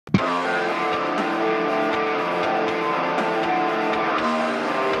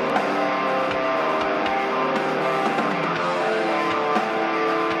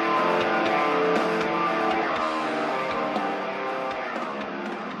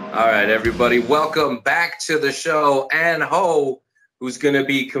All right, everybody, welcome back to the show. And Ho, who's going to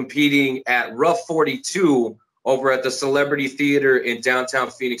be competing at RUF 42 over at the Celebrity Theater in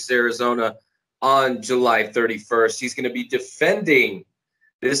downtown Phoenix, Arizona on July 31st. He's going to be defending.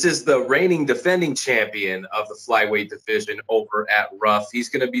 This is the reigning defending champion of the flyweight division over at RUF. He's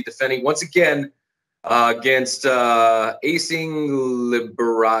going to be defending once again against Acing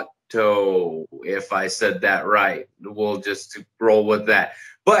Liberato, if I said that right. We'll just roll with that.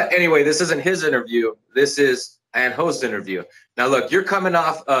 But anyway, this isn't his interview. This is an host interview. Now, look, you're coming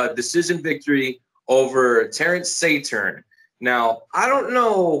off a decision victory over Terrence Saturn. Now, I don't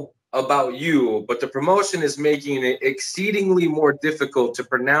know about you, but the promotion is making it exceedingly more difficult to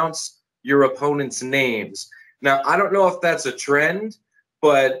pronounce your opponent's names. Now, I don't know if that's a trend,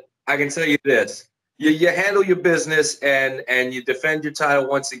 but I can tell you this. You handle your business and you defend your title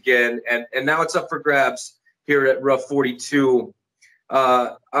once again, and now it's up for grabs here at RUF 42.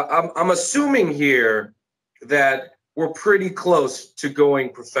 I'm assuming here that we're pretty close to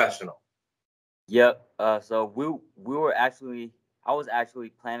going professional. Yep. So we were actually I was actually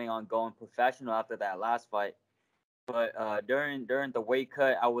planning on going professional after that last fight, but during the weight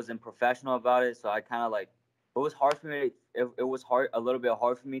cut I wasn't professional about it, so I kind of like it was hard for me. It was a little bit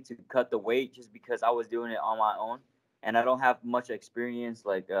hard for me to cut the weight just because I was doing it on my own, and I don't have much experience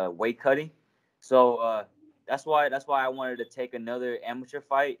like weight cutting, so that's why I wanted to take another amateur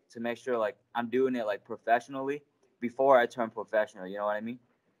fight to make sure like I'm doing it like professionally before I turn professional. You know what I mean?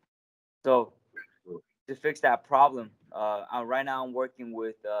 So to fix that problem, right now I'm working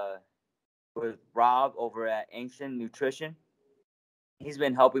with Rob over at Ancient Nutrition. He's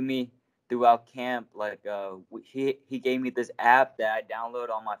been helping me throughout camp. Like he gave me this app that I download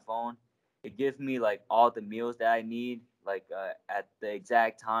on my phone. It gives me like all the meals that I need, like at the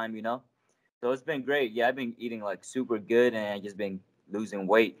exact time, you know. So it's been great. Yeah, I've been eating like super good, and I've just been losing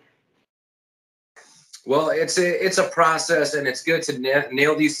weight. Well, it's a process, and it's good to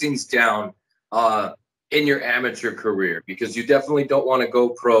nail these things down in your amateur career, because you definitely don't want to go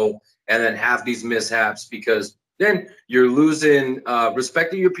pro and then have these mishaps, because then you're losing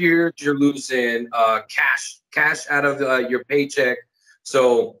respect to your peers, you're losing cash out of your paycheck.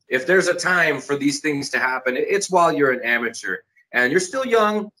 So if there's a time for these things to happen, it's while you're an amateur. And you're still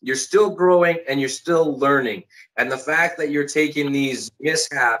young, you're still growing, and you're still learning. And the fact that you're taking these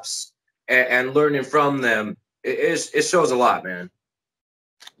mishaps and learning from them, it shows a lot, man.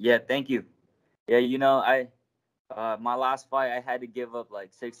 Yeah, thank you. Yeah, you know, my last fight I had to give up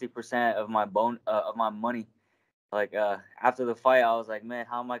like 60% of my money. Like after the fight, I was like, man,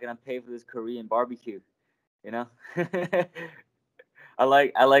 how am I gonna pay for this Korean barbecue? You know, I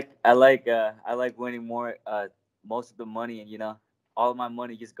like winning more most of the money, and you know, all of my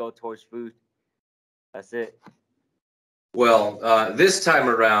money just go towards food. That's it. Well, this time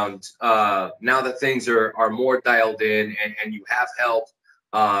around, now that things are more dialed in, and you have help,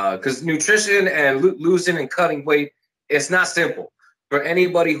 because nutrition and losing and cutting weight, it's not simple. For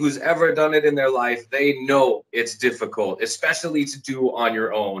anybody who's ever done it in their life, they know it's difficult, especially to do on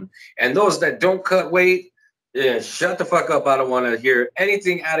your own. And those that don't cut weight, yeah, shut the fuck up. I don't want to hear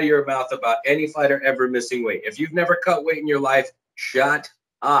anything out of your mouth about any fighter ever missing weight. If you've never cut weight in your life, shut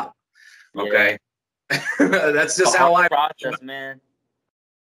up. Yeah, Okay. That's a just hard how I. process, man.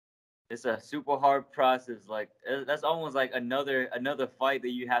 It's a super hard process. Like that's almost like another fight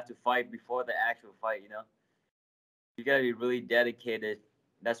that you have to fight before the actual fight. You know, you gotta be really dedicated.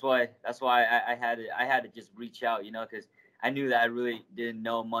 That's why I had to just reach out. You know, because I knew that I really didn't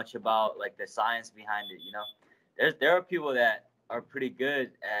know much about like the science behind it. You know, there are people that are pretty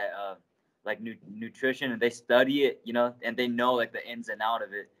good at like nutrition, and they study it. You know, and they know like the ins and out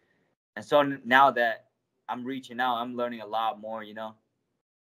of it. And so now that I'm reaching out, I'm learning a lot more. You know.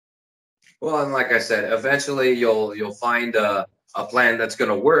 Well, and like I said, eventually you'll find a plan that's going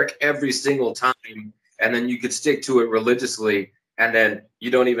to work every single time, and then you could stick to it religiously, and then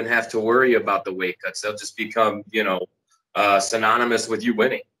you don't even have to worry about the weight cuts. They'll just become, synonymous with you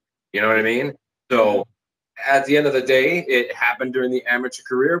winning. You know what I mean? So at the end of the day, it happened during the amateur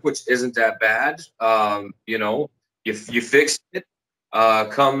career, which isn't that bad. You fixed it.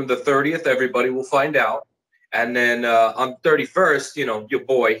 Come the 30th, everybody will find out. And then on 31st, your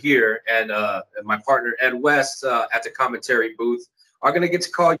boy here and my partner Ed West at the commentary booth are going to get to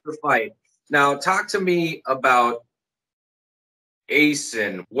call your fight. Now, talk to me about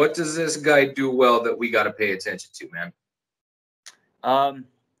Asen. What does this guy do well that we got to pay attention to, man?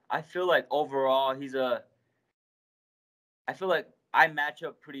 I feel like overall I feel like I match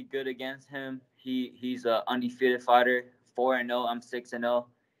up pretty good against him. He's a undefeated fighter, 4-0. I'm 6-0,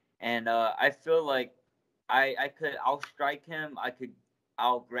 and I feel like I'll strike him.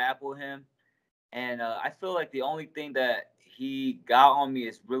 I'll grapple him. And I feel like the only thing that he got on me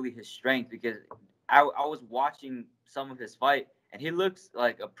is really his strength, because I was watching some of his fight, and he looks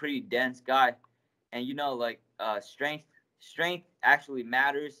like a pretty dense guy. And you know, like strength actually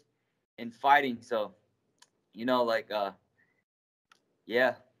matters in fighting. So, you know, like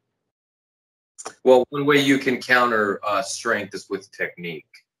yeah. Well, one way you can counter strength is with technique.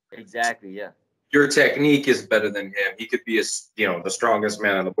 Exactly, yeah. Your technique is better than him. He could be the strongest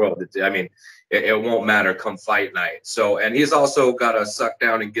man in the world. I mean, it won't matter come fight night. So, and he's also got to suck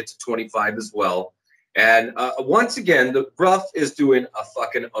down and get to 25 as well. And once again, the RUF is doing a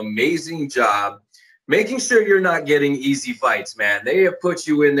fucking amazing job making sure you're not getting easy fights, man. They have put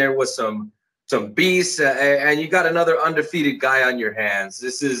you in there with some beasts, and you got another undefeated guy on your hands.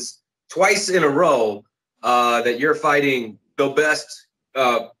 This is twice in a row that you're fighting the best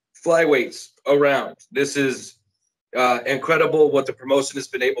flyweights around. This is incredible what the promotion has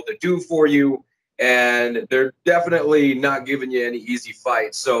been able to do for you, and they're definitely not giving you any easy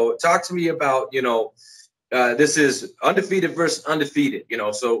fights. So talk to me about, this is undefeated versus undefeated,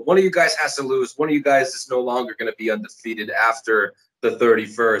 so one of you guys has to lose. One of you guys is no longer going to be undefeated after the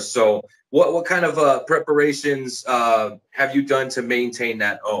 31st. So what kind of preparations have you done to maintain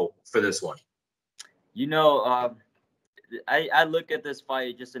that for this one? I look at this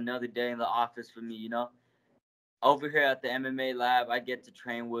fight just another day in the office for me, Over here at the MMA lab, I get to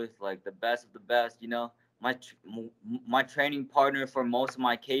train with like the best of the best, My training partner for most of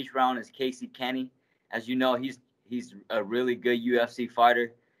my cage round is Casey Kenny. As you know, he's a really good UFC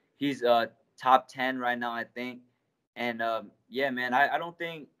fighter. He's top 10 right now, I think. And yeah, man, I don't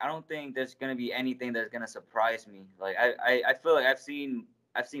think there's gonna be anything that's gonna surprise me. Like I feel like I've seen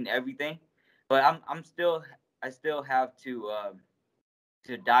everything, but I still have to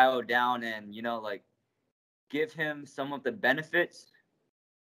dial down and like give him some of the benefits,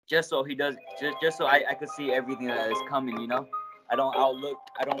 just so he does, just so I could see everything that is coming. I don't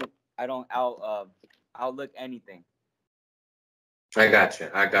outlook anything. I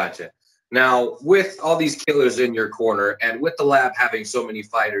gotcha. Now, with all these killers in your corner, and with the lab having so many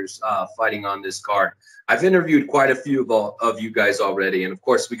fighters fighting on this card, I've interviewed quite a few of you guys already, and of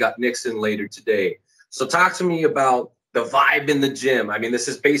course, we got Nixon later today. So, talk to me about the vibe in the gym. I mean, this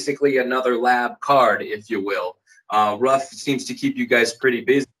is basically another lab card, if you will. RUF seems to keep you guys pretty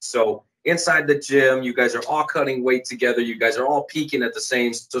busy. So, inside the gym, you guys are all cutting weight together. You guys are all peaking at the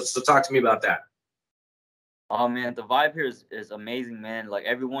same. So talk to me about that. Oh man, the vibe here is amazing, man. Like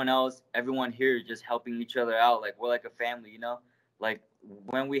everyone here is just helping each other out. Like we're like a family, Like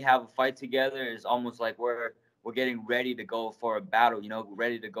when we have a fight together, it's almost like we're getting ready to go for a battle,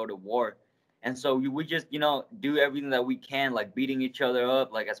 ready to go to war. And so we just, do everything that we can, like beating each other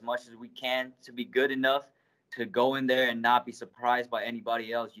up, like as much as we can to be good enough to go in there and not be surprised by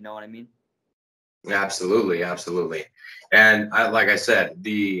anybody else. You know what I mean? Absolutely. And like I said,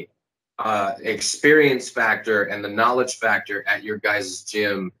 the experience factor and the knowledge factor at your guys'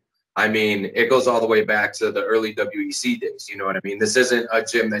 gym, I mean, it goes all the way back to the early WEC days. You know what I mean? This isn't a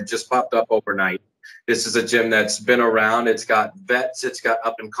gym that just popped up overnight. This is a gym that's been around. It's got vets. It's got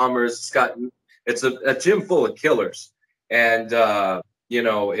up and comers. It's a gym full of killers. And,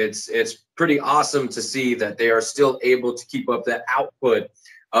 it's pretty awesome to see that they are still able to keep up that output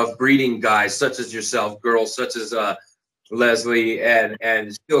of breeding guys such as yourself, girls such as Leslie,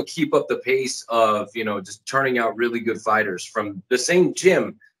 and still keep up the pace of, just turning out really good fighters from the same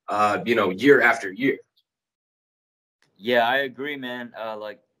gym, year after year. Yeah, I agree, man.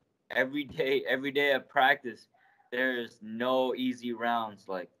 Like every day at practice, there's no easy rounds.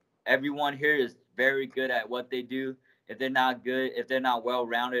 Like everyone here is very good at what they do. If they're not well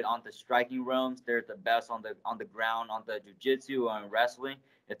rounded on the striking realms, they're the best on the ground, on the jiu-jitsu or in wrestling.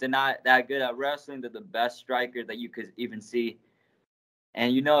 If they're not that good at wrestling, they're the best striker that you could even see.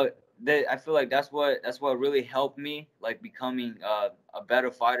 And I feel like that's what really helped me, like becoming a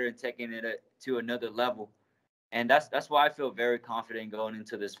better fighter and taking it to another level. And that's why I feel very confident going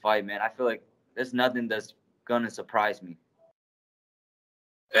into this fight, man. I feel like there's nothing that's gonna surprise me.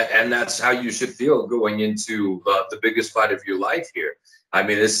 And that's how you should feel going into the biggest fight of your life here. I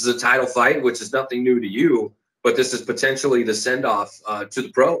mean, this is a title fight, which is nothing new to you, but this is potentially the send-off to the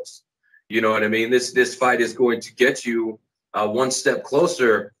pros. You know what I mean? This fight is going to get you one step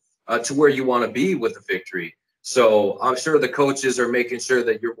closer to where you want to be with the victory. So I'm sure the coaches are making sure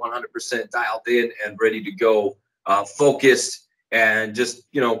that you're 100% dialed in and ready to go, focused, and just,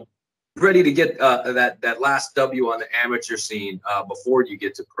 ready to get that last W on the amateur scene before you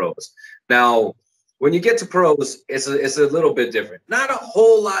get to pros. Now, when you get to pros, it's a little bit different. Not a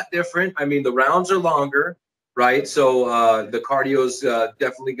whole lot different. I mean, the rounds are longer, right? So the cardio's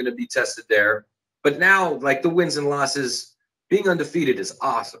definitely going to be tested there. But now, like the wins and losses, being undefeated is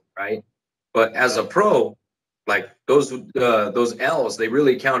awesome, right? But as a pro, like those L's, they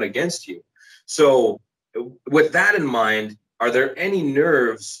really count against you. So with that in mind, are there any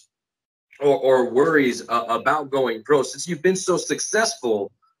nerves or worries about going pro since you've been so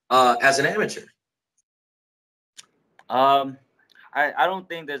successful as an amateur? I don't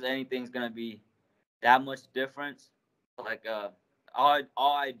think there's anything's gonna be that much difference. Like all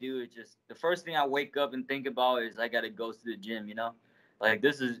I do is just the first thing I wake up and think about is I gotta go to the gym, you know? Like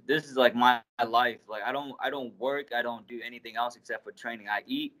this is like my life. Like I don't work, I don't do anything else except for training. I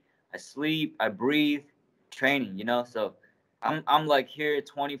eat, I sleep, I breathe, training, you know? So I'm like here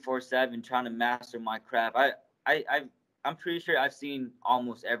 24/7 trying to master my craft. I I'm pretty sure I've seen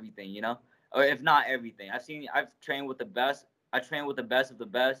almost everything, you know? Or if not everything. I've trained with the best. I train with the best of the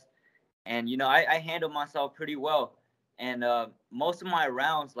best, and you know I handle myself pretty well. And most of my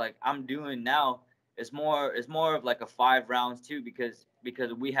rounds, like I'm doing now, it's more of like a 5 rounds too, because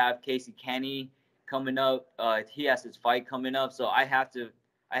we have Casey Kenny coming up. He has his fight coming up, so I have to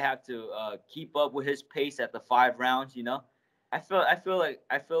keep up with his pace at the 5 rounds. You know, I feel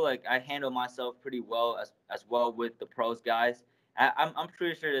like I handle myself pretty well as well with the pros guys. I'm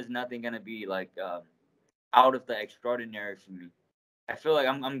pretty sure there's nothing gonna be like out of the extraordinary for me. I feel like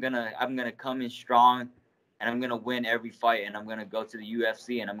I'm gonna come in strong, and I'm gonna win every fight, and I'm gonna go to the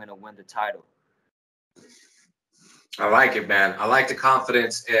UFC, and I'm gonna win the title. I like it, man. I like the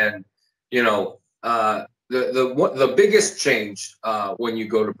confidence, and you know, the biggest change when you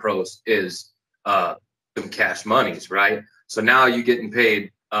go to pros is some cash monies, right? So now you're getting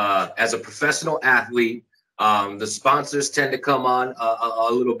paid as a professional athlete. The sponsors tend to come on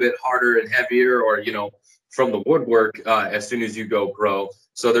a little bit harder and heavier, or you know, from the woodwork as soon as you go pro.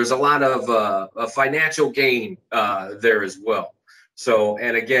 So there's a lot of a financial gain there as well. So,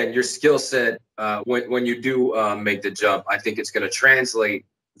 and again, your skill set, when you do make the jump, I think it's going to translate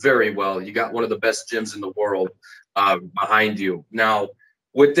very well. You got one of the best gyms in the world behind you. Now,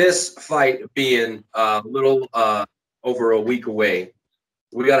 with this fight being a little over a week away,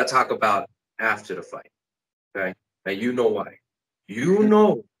 we got to talk about after the fight. Okay. Now, you know why. You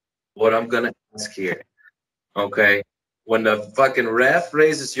know what I'm going to ask here. Okay. When the fucking ref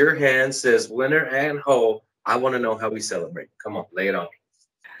raises your hand, says winner and ho, I want to know how we celebrate. Come on, lay it on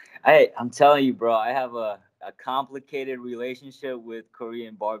me. I'm telling you, bro, I have a complicated relationship with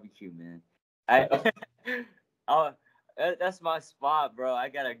Korean barbecue, man. I, oh, that's my spot, bro. I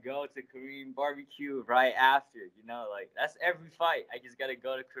gotta go to Korean barbecue right after, you know, like that's every fight. I just gotta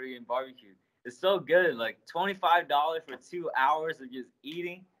go to Korean barbecue. It's so good, like $25 for 2 hours of just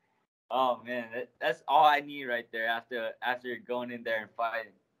eating. Oh man, that's all I need right there after going in there and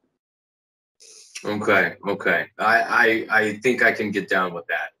fighting. Okay, okay. I think I can get down with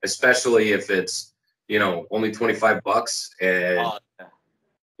that, especially if it's, you know, only 25 bucks. And Oh, yeah.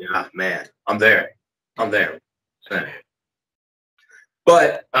 yeah, man, I'm there. I'm there.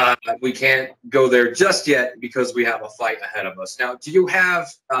 But we can't go there just yet because we have a fight ahead of us. Now, do you have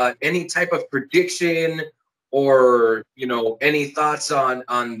any type of prediction or, you know, any thoughts on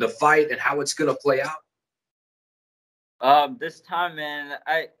the fight and how it's going to play out? This time, man,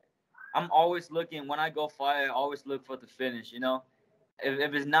 I'm always looking when I go fight. I always look for the finish. You know,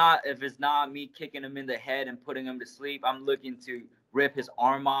 if it's not me kicking him in the head and putting him to sleep, I'm looking to rip his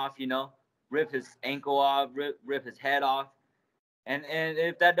arm off. You know, rip his ankle off, rip his head off. And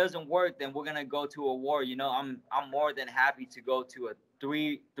if that doesn't work, then we're gonna go to a war. You know, I'm more than happy to go to a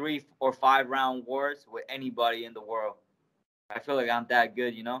three or 5 round wars with anybody in the world. I feel like I'm that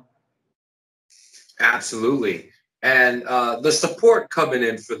good. You know. Absolutely. And the support coming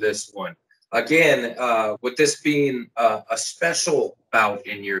in for this one. Again, with this being a special bout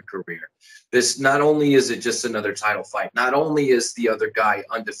in your career, this not only is it just another title fight, not only is the other guy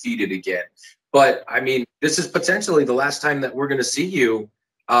undefeated again, but I mean, this is potentially the last time that we're going to see you,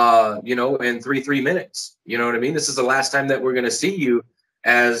 you know, in 3 minutes. You know what I mean? This is the last time that we're going to see you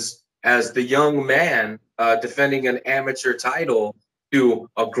as the young man defending an amateur title to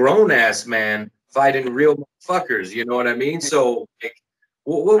a grown ass man fighting real fuckers. You know what I mean? So, like,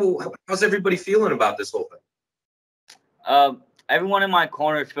 how's everybody feeling about this whole thing? Everyone in my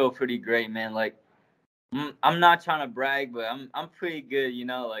corner feel pretty great, man. Like I'm not trying to brag, but I'm pretty good, you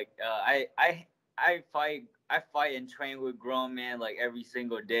know. Like I fight and train with grown men like every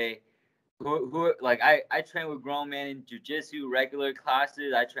single day. Who like I train with grown men in jujitsu regular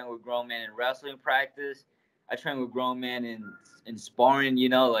classes. I train with grown men in wrestling practice. I train with grown men in sparring. You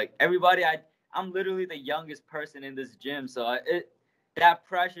know, like everybody. I'm literally the youngest person in this gym, so that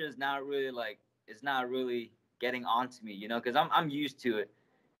pressure is not really like it's not really getting onto me, you know, because I'm used to it.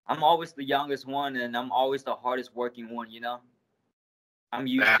 I'm always the youngest one, and I'm always the hardest working one, you know. I'm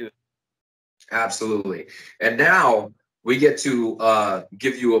used to it. Absolutely. And now we get to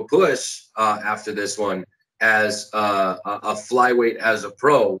give you a push after this one as a flyweight as a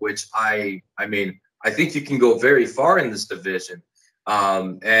pro, which I mean, I think you can go very far in this division.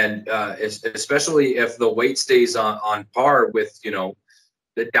 And especially if the weight stays on par with, you know,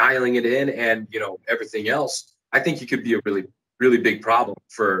 the dialing it in and, you know, everything else, I think you could be a really, really big problem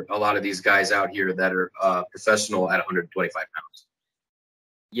for a lot of these guys out here that are professional at 125 pounds.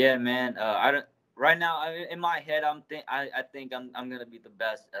 Yeah, man. I don't. Right now, in my head, I think I'm gonna be the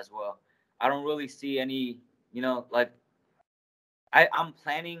best as well. I don't really see any, you know, like I'm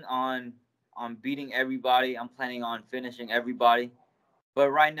planning on beating everybody. I'm planning on finishing everybody. But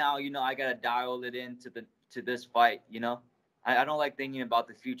right now, you know, I gotta dial it into to this fight. You know, I don't like thinking about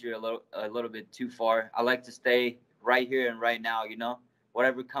the future a little bit too far. I like to stay right here and right now. You know,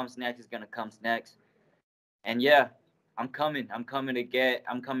 whatever comes next is gonna come next. And yeah, I'm coming. I'm coming to get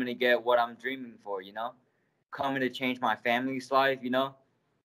what I'm dreaming for. You know, coming to change my family's life. You know,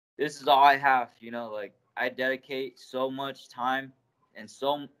 this is all I have. You know, like I dedicate so much time and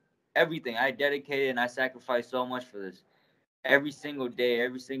everything. I dedicated and I sacrificed so much for this every single day,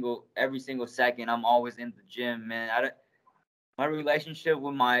 every single second. I'm always in the gym, man. My relationship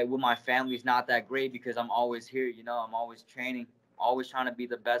with my family is not that great because I'm always here, you know. I'm always training, always trying to be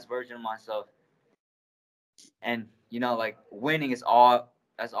the best version of myself. And you know, like winning is all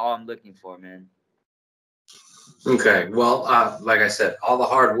that's all I'm looking for, man. Okay. Well, like I said, all the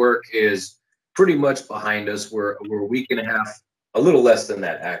hard work is pretty much behind us. We're a week and a half, a little less than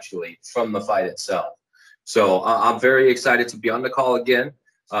that actually, from the fight itself. So I'm very excited to be on the call again.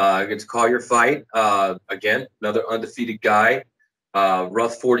 I get to call your fight again. Another undefeated guy,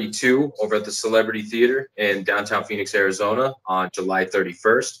 RUF 42 over at the Celebrity Theater in downtown Phoenix, Arizona, on July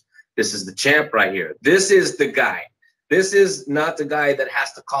 31st. This is the champ right here. This is the guy. This is not the guy that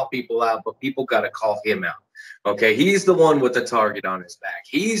has to call people out, but people got to call him out. Okay, he's the one with the target on his back.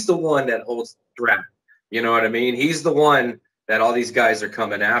 He's the one that holds the strap. You know what I mean? He's the one that all these guys are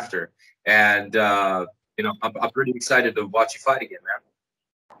coming after. And you know, I'm pretty excited to watch you fight again, man.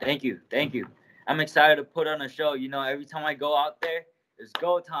 Thank you, thank you. I'm excited to put on a show. You know, every time I go out there, it's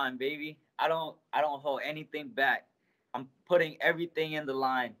go time, baby. I don't hold anything back. I'm putting everything in the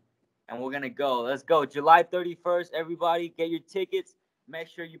line, and we're gonna go. Let's go. July 31st, everybody, get your tickets. Make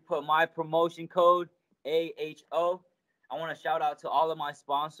sure you put my promotion code AHO. I want to shout out to all of my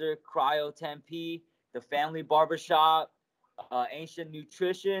sponsor, Cryo 10P, the Family Barbershop, Ancient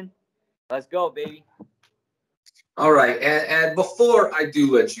Nutrition. Let's go, baby. All right, and before I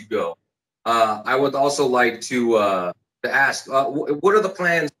do let you go, I would also like to ask, what are the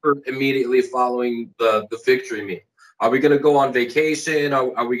plans for immediately following the victory meet? Are we going to go on vacation?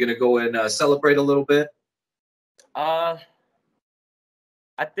 Are we going to go and celebrate a little bit? I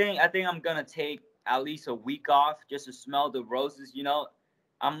think I'm gonna take at least a week off just to smell the roses. You know,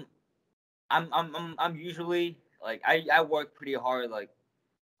 I'm I'm usually like I work pretty hard. Like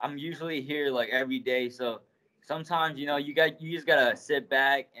I'm usually here like every day. So sometimes you know you just gotta sit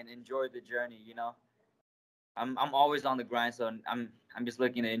back and enjoy the journey. You know, I'm always on the grind. So I'm just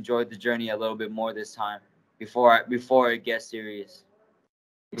looking to enjoy the journey a little bit more this time before it gets serious.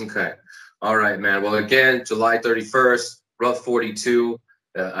 Okay. All right, man. Well, again, July 31st, RUF 42,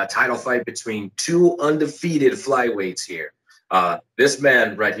 a title fight between two undefeated flyweights here. This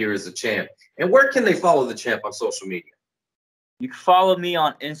man right here is the champ. And where can they follow the champ on social media? You can follow me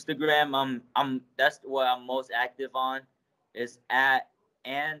on Instagram. I'm that's what I'm most active on. It's at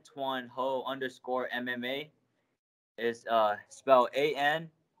Antoine Ho _ MMA. It's spelled ANTUANHO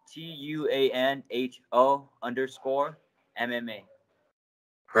 _ MMA.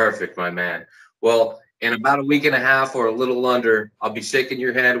 Perfect, my man. Well, in about a week and a half or a little under, I'll be shaking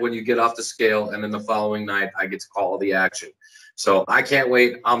your hand when you get off the scale. And then the following night, I get to call the action. So I can't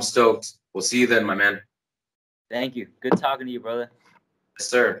wait. I'm stoked. We'll see you then, my man. Thank you. Good talking to you, brother. Yes,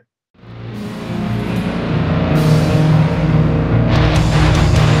 sir.